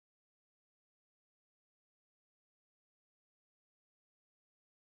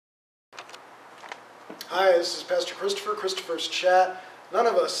Hi, this is Pastor Christopher, Christopher's Chat. None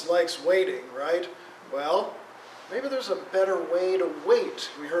of us likes waiting, right? Well, maybe there's a better way to wait.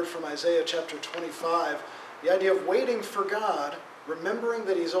 We heard from Isaiah chapter 25, the idea of waiting for God, remembering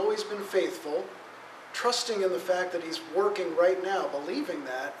that He's always been faithful, trusting in the fact that He's working right now, believing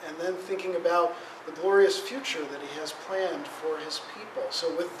that, and then thinking about the glorious future that He has planned for His people.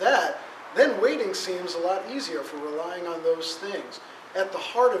 So with that, then waiting seems a lot easier if we're relying on those things. At the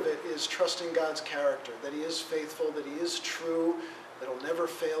heart of it is trusting God's character, that He is faithful, that He is true, that He'll never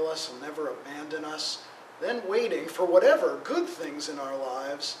fail us, He'll never abandon us. Then waiting for whatever good things in our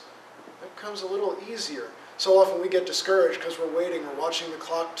lives, that becomes a little easier. So often we get discouraged because we're waiting, we're watching the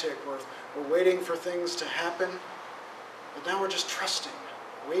clock tick, we're waiting for things to happen. But now we're just trusting,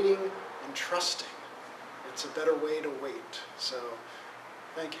 waiting and trusting. It's a better way to wait. So,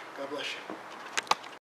 thank you. God bless you.